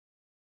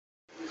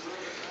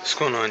What's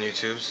going on,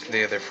 YouTube? It's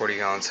the other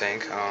 40-gallon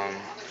tank.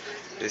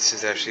 This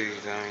is actually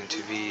going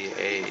to be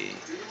a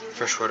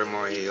freshwater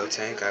moray eel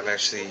tank. I've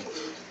actually,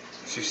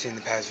 if you've seen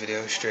the past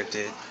video, stripped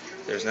it.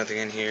 There's nothing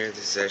in here.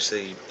 This is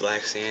actually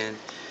black sand.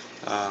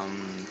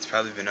 It's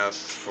probably been up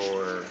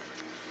for,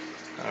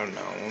 I don't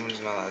know, when was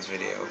my last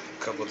video?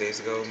 A couple days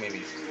ago, maybe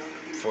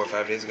 4 or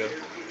 5 days ago.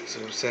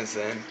 So since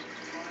then,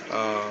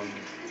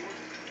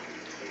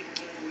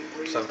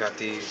 so I've got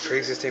the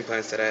pre-existing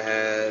plants that I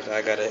had.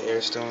 I got an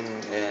air stone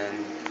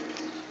and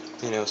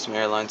some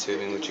airline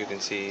tubing, which you can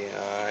see.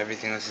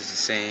 Everything else is the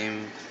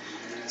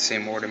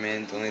same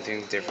ornament. The only thing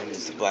that's different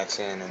is the black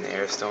sand and the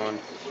air stone.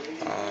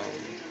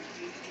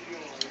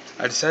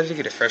 I decided to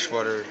get a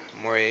freshwater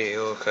moray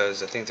eel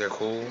because I think they're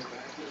cool,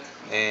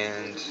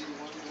 and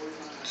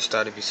just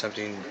thought it'd be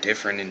something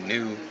different and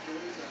new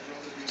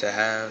to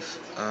have.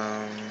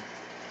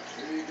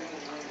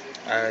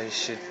 I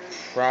should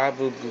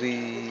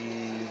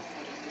probably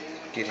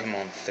get him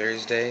on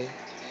Thursday,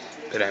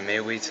 but I may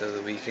wait till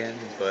the weekend,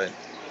 but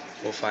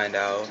we'll find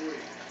out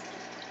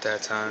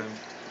that time.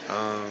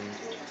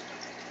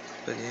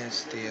 But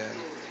yes,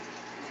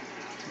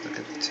 look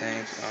at the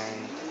tank,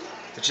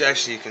 which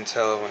actually you can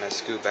tell when I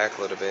scoot back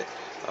a little bit.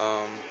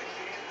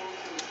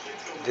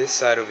 This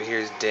side over here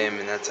is dim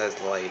and that side's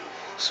light.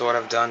 So what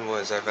I've done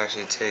was I've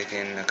actually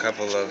taken a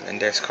couple of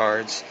index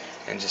cards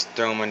and just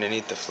throw them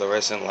underneath the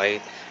fluorescent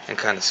light and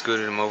kind of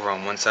scooted them over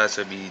on one side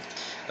so it'd be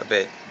a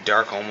bit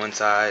dark on one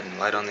side and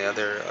light on the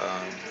other,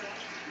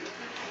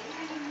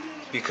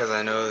 because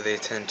I know they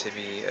tend to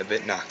be a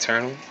bit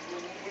nocturnal.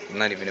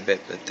 Not even a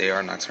bit, but they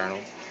are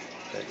nocturnal.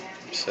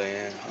 So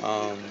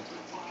yeah,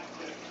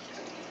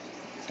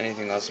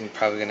 anything else I'm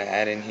probably gonna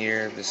add in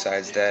here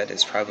besides that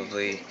is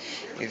probably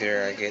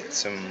either I get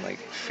some like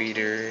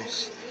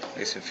feeders,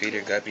 like some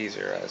feeder guppies,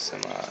 or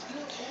some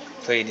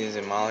Pleiades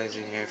and mollies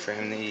in here for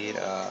him to eat.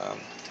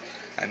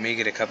 I may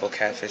get a couple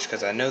catfish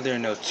because I know they're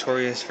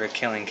notorious for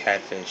killing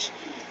catfish.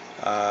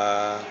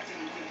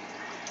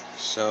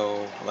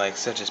 So like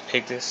such as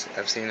pictus,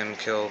 I've seen them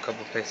kill a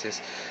couple pictus,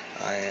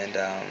 and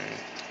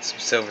some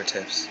silver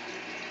tips.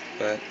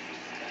 But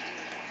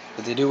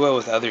they do well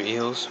with other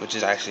eels, which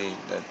is actually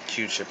a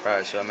huge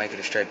surprise. So I might get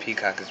a striped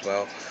peacock as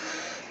well,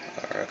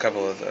 or a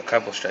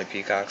couple striped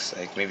peacocks,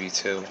 like maybe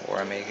 2, or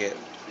I may get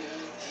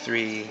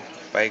 3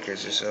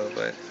 bikers or so.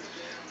 But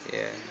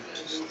yeah,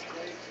 just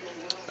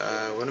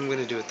what I'm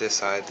gonna do with this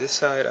side. This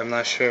side, I'm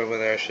not sure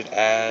whether I should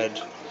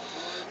add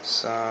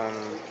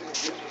some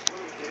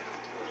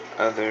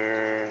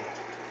other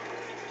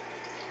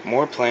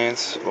more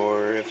plants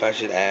or if I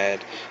should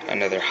add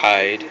another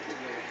hide,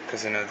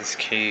 because I know this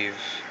cave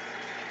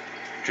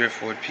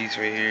driftwood piece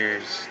right here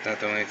is not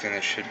the only thing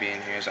that should be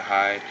in here is a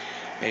hide.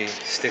 Maybe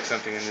stick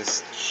something in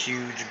this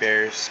huge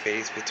bare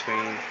space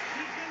between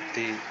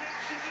the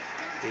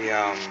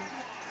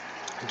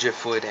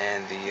driftwood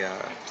and the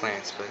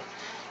plants. But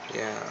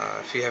yeah,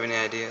 if you have any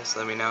ideas,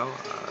 let me know.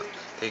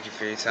 Thank you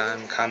for your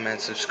time. Comment,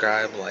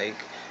 subscribe, like,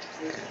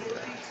 and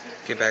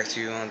get back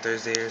to you on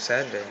Thursday or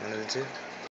Saturday, one of the two.